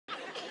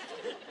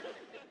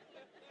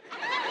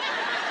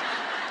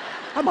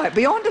I might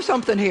be onto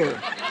something here.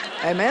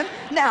 Amen?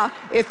 Now,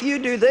 if you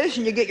do this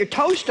and you get your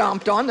toe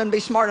stomped on, then be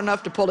smart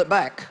enough to pull it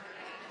back.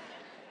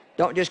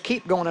 Don't just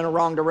keep going in a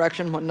wrong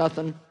direction when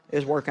nothing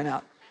is working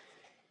out.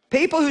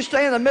 People who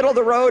stay in the middle of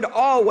the road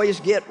always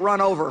get run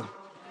over.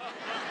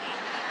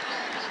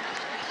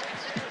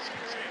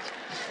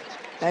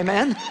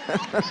 Amen?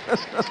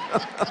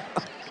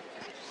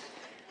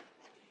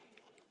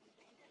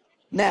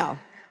 Now,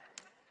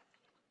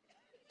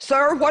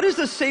 sir, what is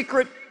the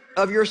secret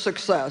of your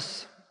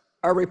success?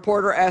 A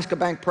reporter asked a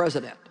bank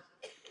president.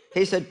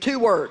 He said, 2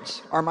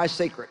 words are my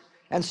secret.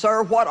 And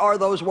sir, what are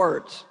those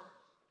words?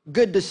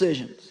 Good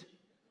decisions.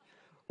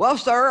 Well,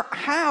 sir,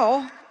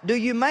 how do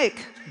you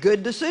make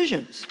good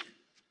decisions?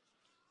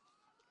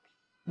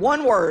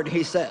 1 word,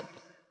 he said.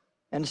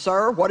 And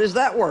sir, what is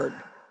that word?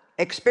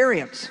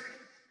 Experience.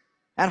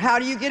 And how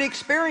do you get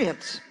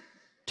experience?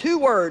 2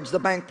 words, the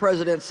bank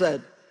president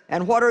said.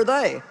 And what are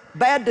they?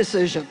 Bad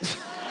decisions.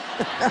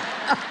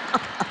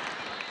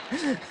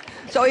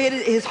 So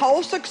his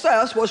whole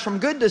success was from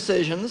good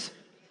decisions.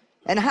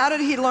 And how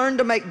did he learn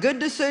to make good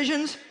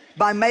decisions?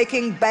 By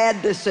making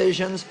bad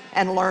decisions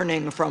and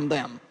learning from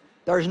them.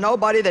 There's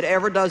nobody that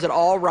ever does it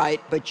all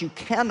right, but you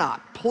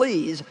cannot,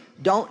 please,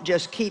 don't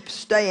just keep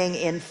staying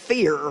in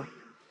fear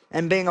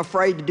and being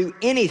afraid to do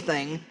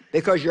anything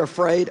because you're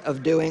afraid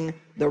of doing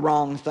the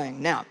wrong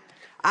thing. Now,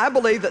 I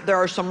believe that there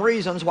are some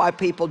reasons why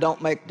people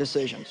don't make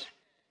decisions.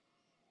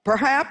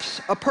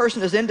 Perhaps a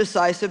person is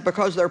indecisive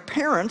because their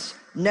parents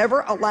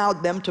never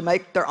allowed them to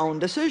make their own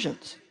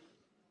decisions.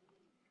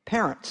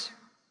 Parents,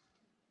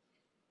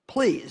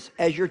 please,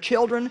 as your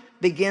children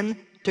begin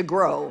to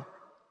grow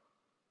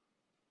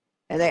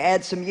and they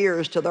add some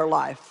years to their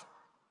life,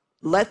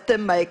 let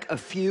them make a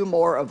few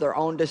more of their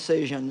own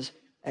decisions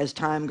as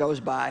time goes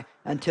by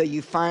until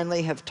you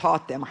finally have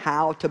taught them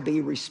how to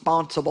be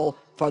responsible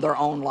for their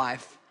own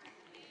life.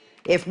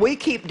 If we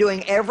keep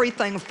doing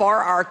everything for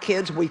our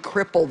kids, we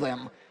cripple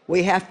them.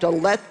 We have to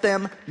let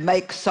them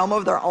make some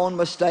of their own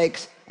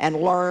mistakes and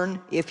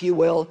learn, if you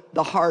will,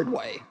 the hard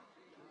way.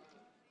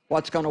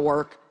 What's going to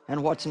work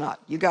and what's not.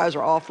 You guys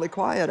are awfully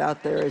quiet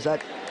out there.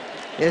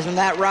 Isn't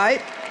that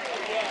right?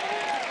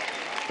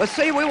 But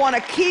see, we want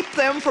to keep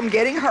them from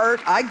getting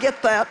hurt. I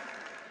get that.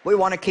 We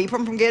want to keep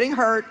them from getting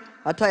hurt.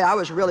 I tell you, I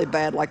was really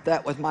bad like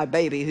that with my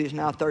baby, who's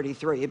now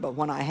 33. But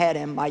when I had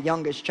him, my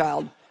youngest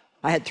child,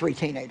 I had 3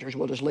 teenagers.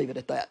 We'll just leave it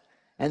at that.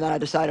 And then I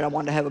decided I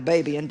wanted to have a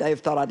baby, and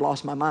Dave thought I'd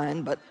lost my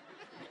mind. But,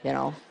 you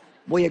know,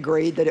 we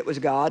agreed that it was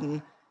God.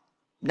 And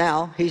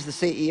now he's the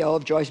CEO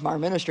of Joyce Meyer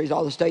Ministries,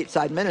 all the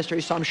stateside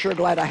ministries. So I'm sure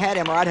glad I had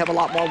him, or I'd have a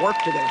lot more work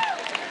to do.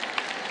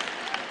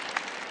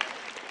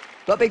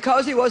 But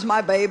because he was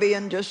my baby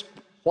and just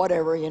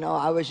whatever, you know,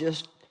 I was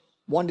just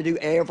wanted to do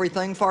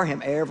everything for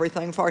him,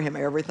 everything for him,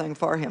 everything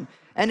for him.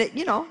 And it,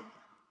 you know,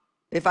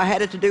 if I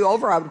had it to do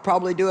over, I would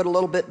probably do it a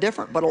little bit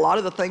different. But a lot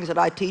of the things that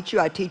I teach you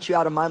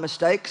out of my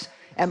mistakes.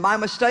 And my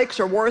mistakes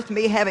are worth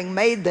me having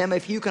made them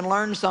if you can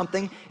learn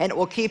something, and it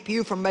will keep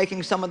you from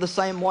making some of the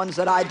same ones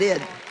that I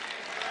did.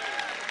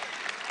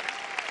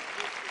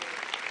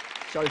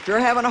 So if you're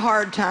having a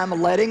hard time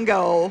letting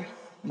go,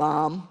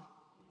 Mom,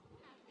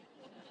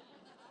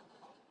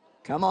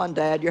 come on,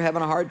 Dad, you're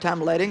having a hard time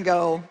letting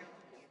go.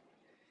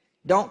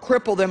 Don't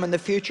cripple them in the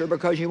future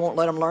because you won't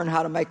let them learn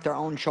how to make their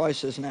own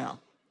choices now.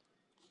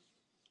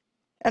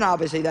 And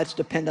obviously that's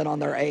dependent on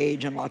their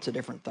age and lots of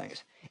different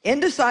things.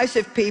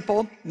 Indecisive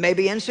people may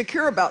be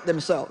insecure about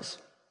themselves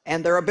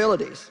and their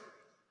abilities.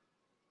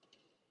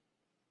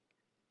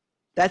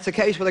 That's the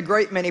case with a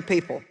great many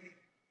people.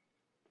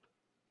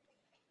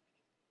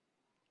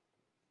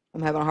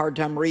 I'm having a hard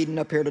time reading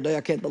up here today.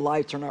 The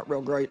lights are not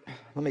real great.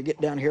 Let me get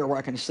down here where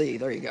I can see.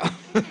 There you go.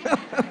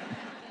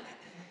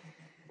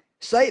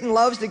 Satan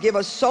loves to give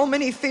us so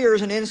many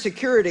fears and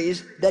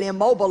insecurities that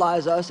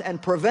immobilize us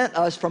and prevent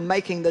us from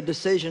making the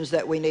decisions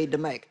that we need to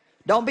make.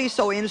 Don't be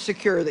so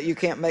insecure that you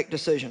can't make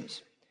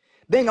decisions.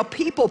 Being a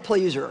people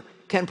pleaser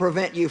can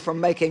prevent you from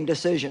making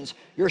decisions.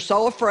 You're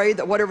so afraid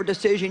that whatever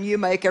decision you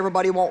make,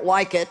 everybody won't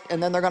like it,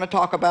 and then they're going to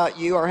talk about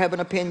you or have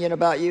an opinion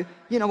about you.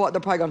 You know what? They're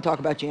probably going to talk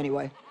about you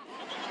anyway.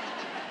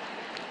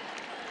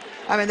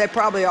 I mean, they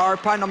probably are.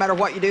 Probably no matter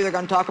what you do, they're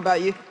going to talk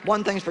about you.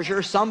 One thing's for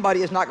sure,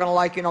 somebody is not going to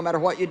like you no matter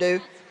what you do.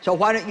 So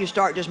why don't you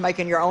start just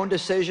making your own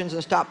decisions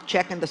and stop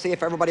checking to see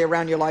if everybody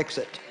around you likes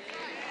it?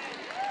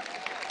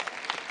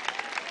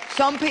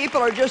 Some people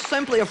are just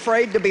simply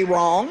afraid to be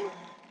wrong.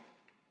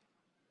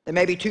 They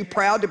may be too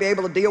proud to be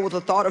able to deal with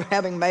the thought of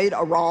having made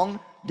a wrong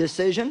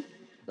decision.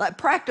 Like,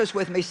 practice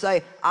with me.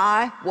 Say,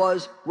 I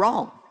was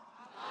wrong.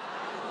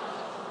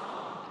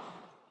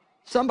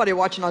 Somebody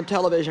watching on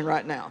television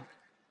right now,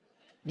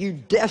 you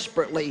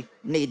desperately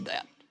need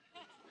that.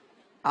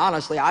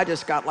 Honestly, I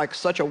just got like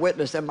such a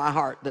witness in my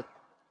heart that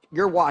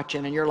you're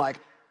watching and you're like,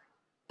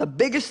 the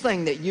biggest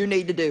thing that you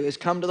need to do is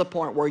come to the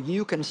point where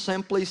you can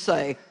simply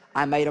say,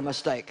 I made a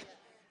mistake.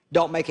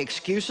 Don't make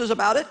excuses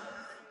about it.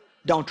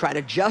 Don't try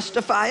to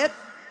justify it.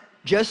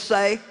 Just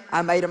say,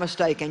 I made a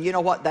mistake. And you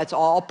know what? That's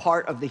all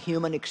part of the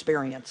human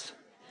experience.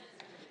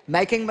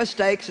 Making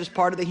mistakes is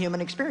part of the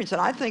human experience. And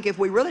I think if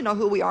we really know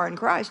who we are in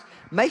Christ,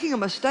 making a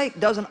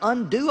mistake doesn't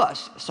undo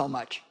us so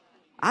much.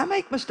 I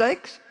make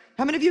mistakes.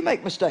 How many of you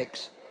make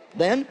mistakes?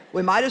 Then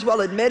we might as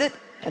well admit it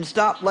and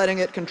stop letting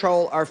it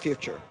control our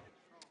future.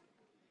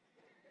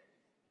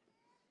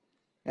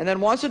 And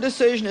then once a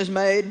decision is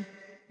made,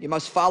 you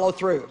must follow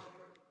through.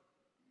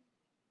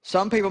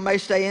 Some people may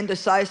stay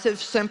indecisive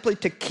simply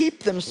to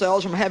keep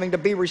themselves from having to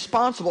be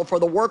responsible for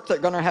the work they're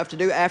going to have to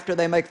do after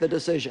they make the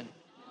decision.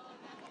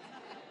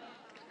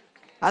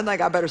 I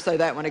think I better say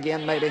that one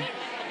again, maybe.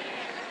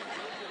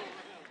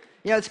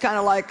 You know, it's kind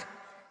of like,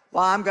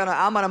 well, I'm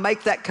gonna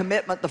make that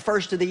commitment the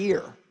first of the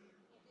year.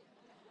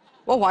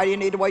 Well, why do you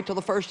need to wait till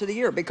the first of the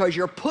year? Because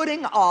you're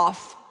putting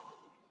off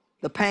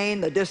the pain,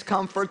 the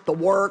discomfort, the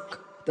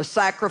work, the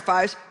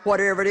sacrifice,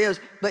 whatever it is.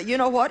 But you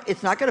know what?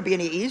 It's not going to be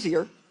any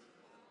easier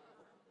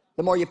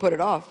the more you put it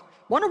off.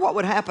 Wonder what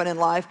would happen in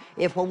life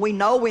if when we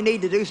know we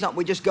need to do something,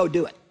 we just go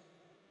do it.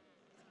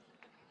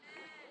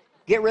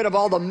 Get rid of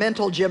all the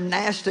mental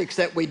gymnastics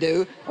that we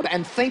do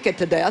and think it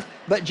to death,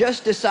 but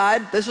just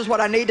decide, this is what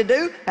I need to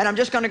do, and I'm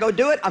just going to go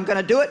do it. I'm going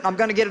to do it, and I'm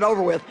going to get it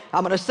over with.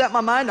 I'm going to set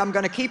my mind. I'm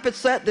going to keep it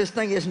set. This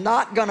thing is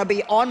not going to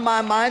be on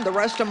my mind the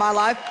rest of my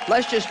life.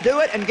 Let's just do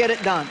it and get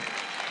it done.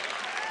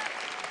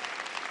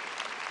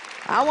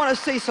 I want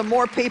to see some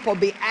more people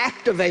be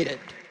activated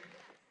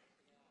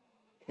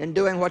in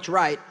doing what's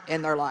right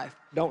in their life.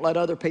 Don't let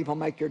other people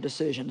make your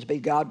decisions. Be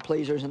God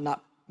pleasers and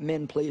not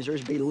men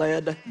pleasers. Be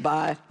led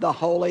by the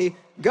Holy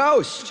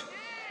Ghost.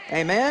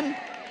 Amen?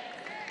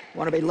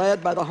 Want to be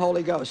led by the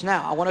Holy Ghost.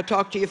 Now, I want to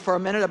talk to you for a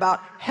minute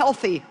about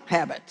healthy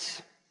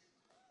habits.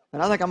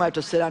 And I think I'm going to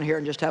have to sit down here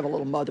and just have a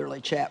little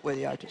motherly chat with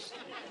you. I just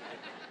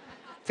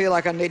feel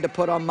like I need to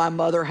put on my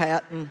mother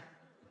hat and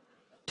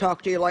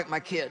talk to you like my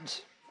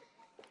kids.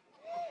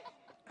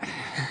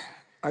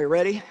 Are you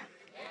ready?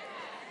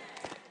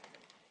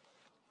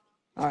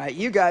 All right,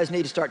 you guys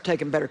need to start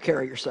taking better care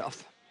of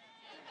yourself.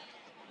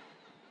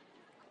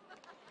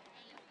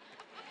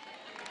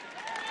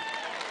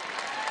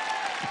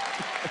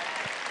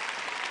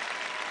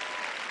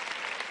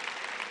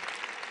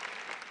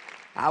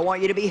 I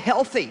want you to be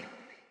healthy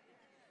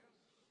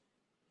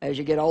as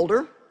you get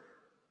older.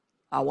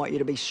 I want you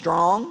to be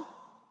strong,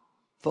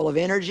 full of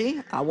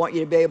energy. I want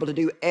you to be able to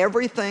do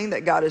everything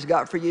that God has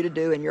got for you to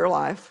do in your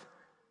life.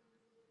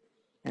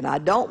 And I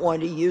don't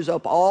want you to use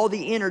up all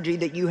the energy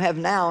that you have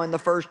now in the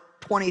first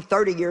 20,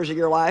 30 years of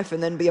your life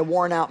and then be a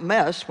worn out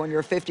mess when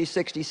you're 50,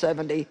 60,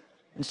 70,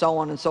 and so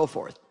on and so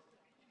forth.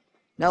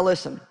 Now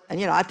listen,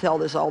 and you know, I tell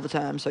this all the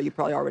time, so you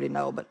probably already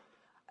know, but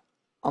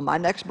on my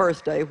next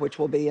birthday, which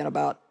will be in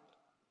about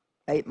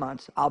 8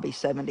 months, I'll be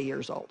 70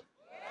 years old.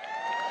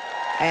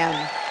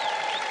 And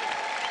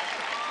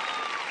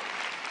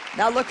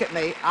now look at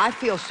me. I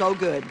feel so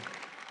good.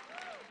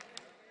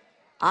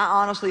 I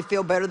honestly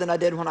feel better than I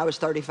did when I was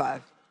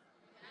 35.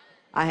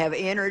 I have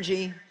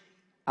energy.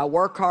 I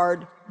work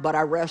hard, but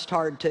I rest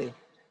hard too.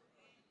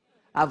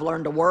 I've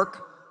learned to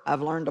work.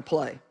 I've learned to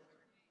play.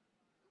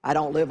 I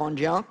don't live on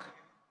junk.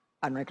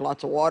 I drink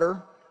lots of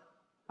water.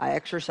 I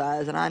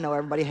exercise, and I know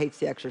everybody hates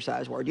the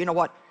exercise word. You know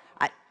what?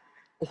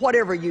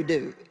 Whatever you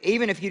do,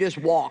 even if you just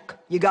walk,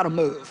 you got to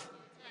move.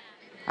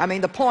 I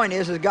mean, the point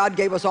is God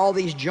gave us all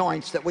these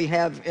joints that we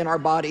have in our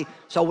body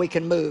so we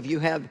can move. You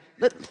have,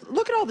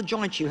 look at all the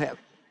joints you have.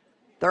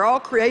 They're all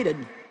created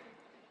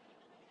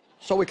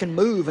so we can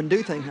move and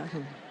do things.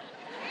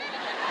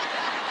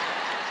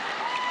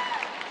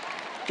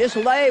 Just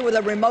lay with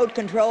a remote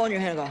control in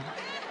your hand and go.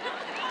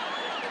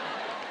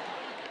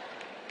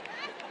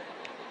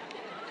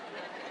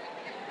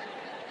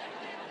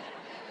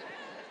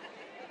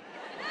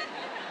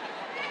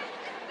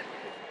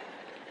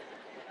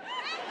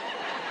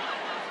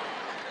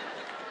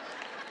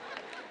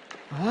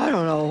 I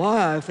don't know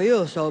why I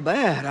feel so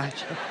bad.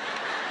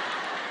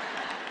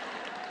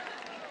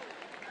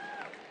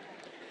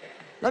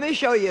 Let me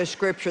show you a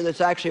scripture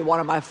that's actually one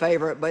of my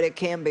favorite, but it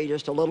can be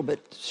just a little bit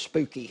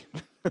spooky.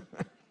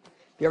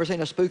 You ever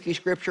seen a spooky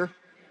scripture?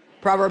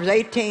 Proverbs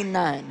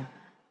 18:9.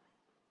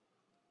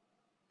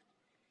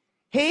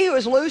 He who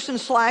is loose and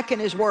slack in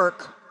his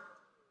work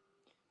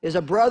is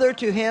a brother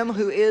to him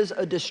who is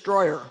a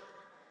destroyer.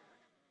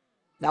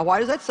 Now, why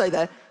does that say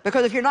that?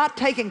 Because if you're not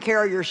taking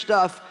care of your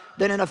stuff,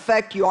 then in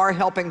effect you are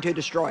helping to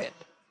destroy it.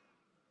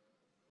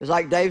 It's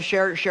like Dave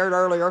shared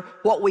earlier,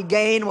 what we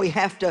gain we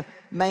have to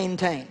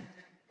maintain.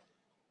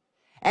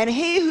 And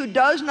he who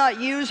does not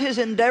use his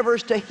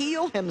endeavors to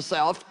heal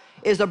himself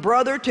is a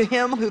brother to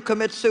him who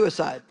commits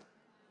suicide.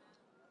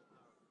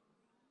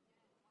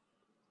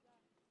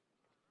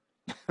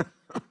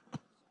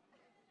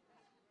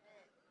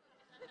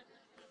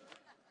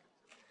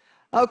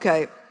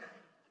 Okay,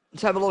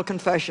 let's have a little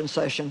confession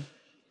session.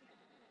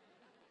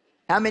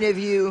 How many of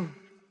you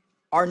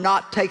are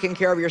not taking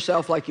care of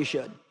yourself like you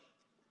should?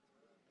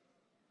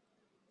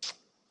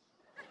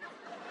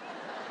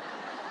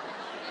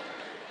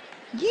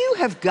 You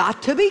have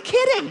got to be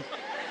kidding.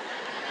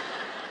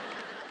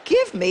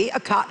 Give me a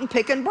cotton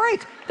picking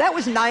break. That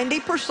was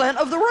 90%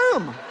 of the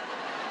room.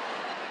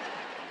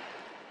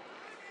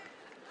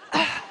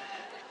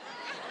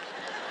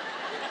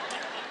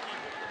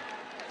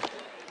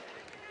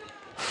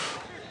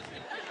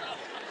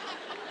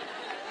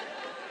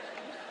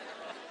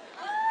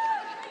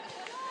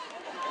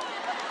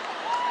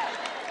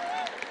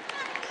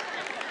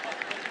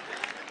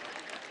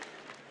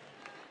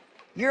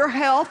 Your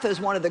health is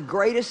one of the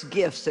greatest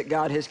gifts that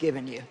God has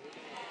given you.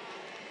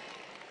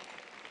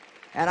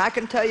 And I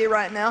can tell you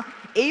right now,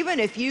 even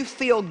if you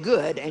feel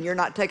good and you're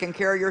not taking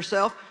care of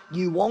yourself,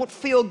 you won't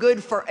feel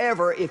good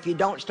forever if you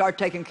don't start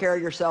taking care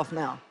of yourself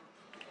now.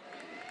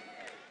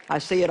 I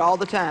see it all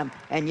the time.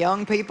 And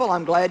young people,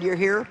 I'm glad you're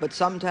here, but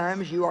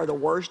sometimes you are the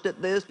worst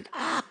at this.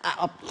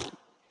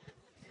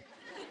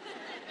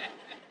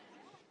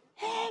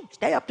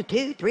 Stay up to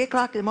 2, 3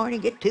 o'clock in the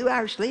morning, get 2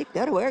 hours sleep,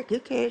 go to work, who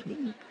cares?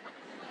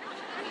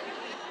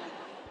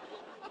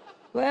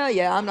 Well,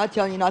 yeah, I'm not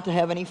telling you not to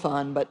have any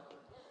fun, but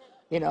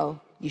you know,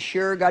 you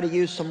sure got to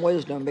use some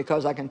wisdom,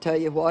 because I can tell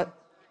you what,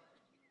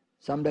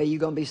 someday you're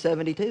going to be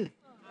 72.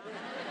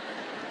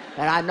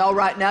 And I know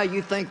right now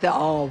you think that,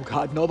 oh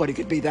God, nobody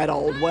could be that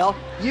old. Well,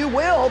 you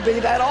will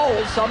be that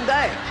old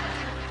someday.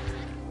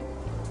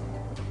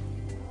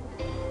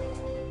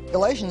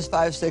 Galatians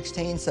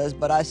 5:16 says,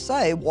 "But I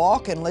say,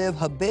 walk and live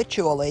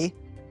habitually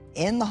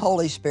in the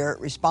Holy Spirit,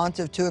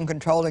 responsive to and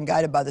controlled and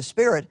guided by the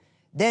Spirit,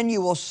 then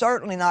you will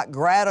certainly not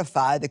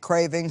gratify the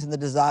cravings and the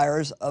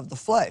desires of the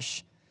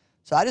flesh."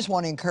 So I just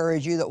want to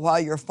encourage you that while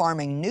you're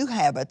forming new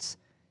habits,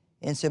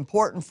 it's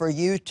important for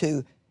you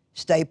to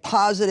stay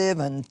positive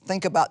and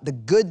think about the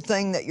good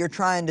thing that you're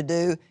trying to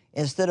do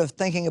instead of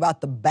thinking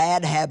about the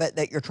bad habit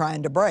that you're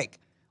trying to break.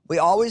 We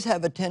always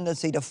have a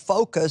tendency to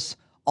focus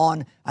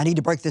on, I need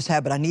to break this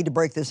habit, I need to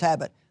break this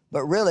habit.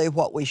 But really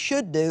what we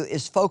should do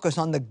is focus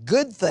on the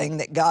good thing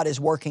that God is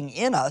working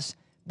in us.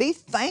 Be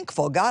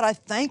thankful. God, I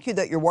thank you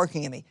that you're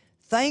working in me.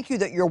 Thank you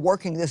that you're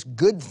working this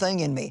good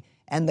thing in me.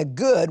 And the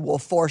good will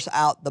force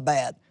out the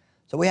bad.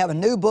 So we have a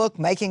new book,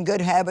 Making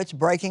Good Habits,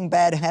 Breaking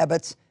Bad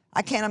Habits.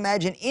 I can't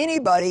imagine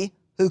anybody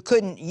who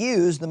couldn't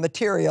use the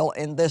material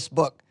in this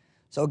book.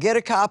 So get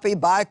a copy,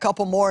 buy a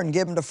couple more, and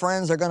give them to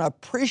friends. They're going to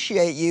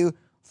appreciate you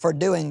for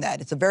doing that.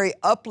 It's a very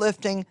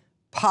uplifting,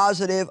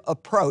 positive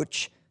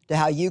approach to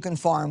how you can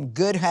form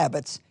good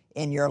habits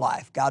in your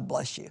life. God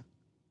bless you.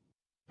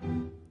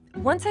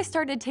 Once I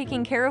started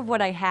taking care of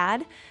what I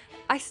had,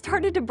 I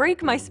started to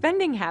break my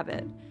spending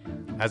habit.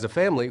 As a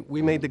family,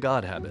 we made the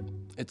God habit.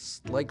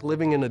 It's like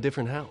living in a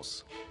different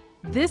house.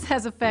 This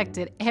has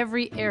affected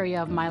every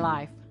area of my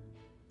life.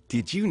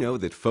 Did you know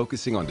that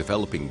focusing on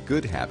developing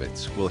good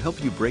habits will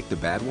help you break the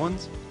bad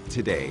ones?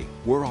 Today,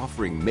 we're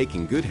offering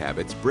Making Good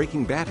Habits,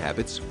 Breaking Bad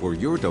Habits for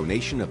your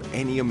donation of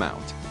any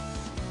amount.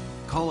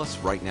 Call us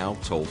right now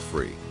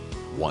toll-free,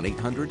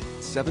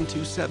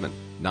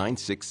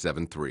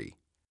 1-800-727-9673.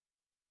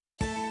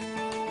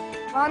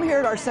 I'm here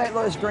at our St.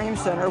 Louis Dream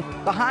Center.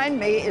 Behind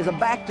me is a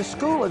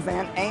back-to-school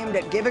event aimed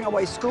at giving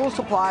away school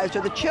supplies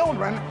to the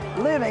children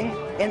living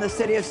in the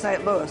city of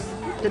St. Louis.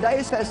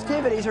 Today's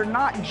festivities are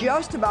not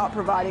just about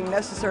providing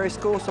necessary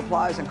school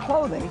supplies and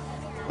clothing.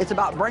 It's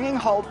about bringing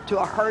hope to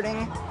a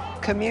hurting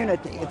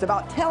community. It's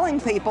about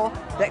telling people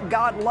that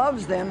God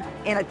loves them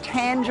in a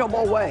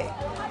tangible way.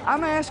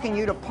 I'm asking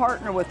you to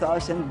partner with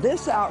us in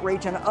this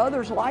outreach and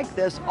others like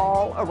this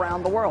all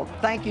around the world.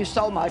 Thank you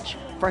so much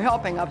for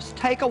helping us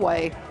take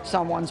away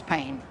someone's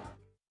pain.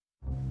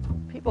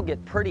 People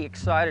get pretty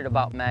excited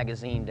about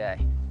Magazine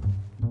Day.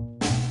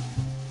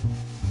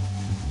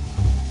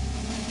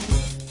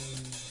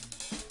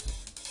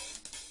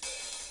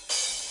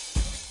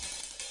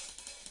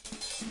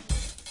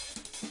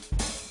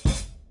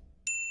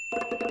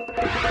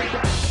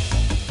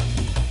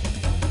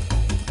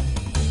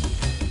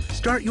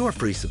 Start your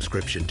free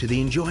subscription to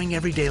the Enjoying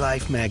Everyday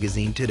Life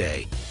magazine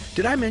today.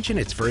 Did I mention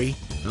it's free?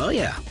 Oh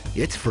yeah,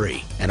 it's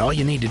free. And all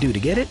you need to do to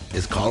get it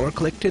is call or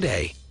click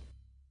today.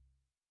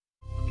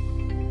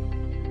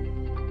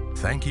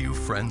 Thank you,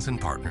 friends and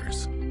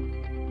partners.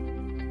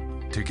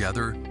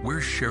 Together,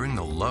 we're sharing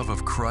the love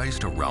of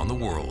Christ around the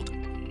world.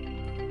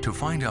 To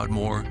find out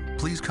more,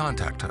 please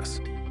contact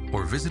us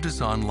or visit us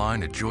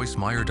online at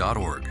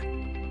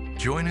joycemeyer.org.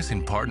 Join us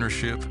in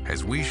partnership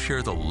as we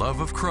share the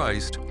love of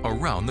Christ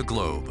around the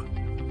globe.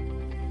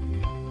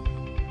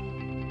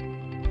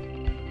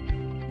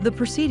 The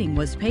proceeding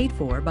was paid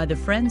for by the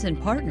friends and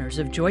partners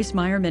of Joyce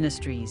Meyer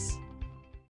Ministries.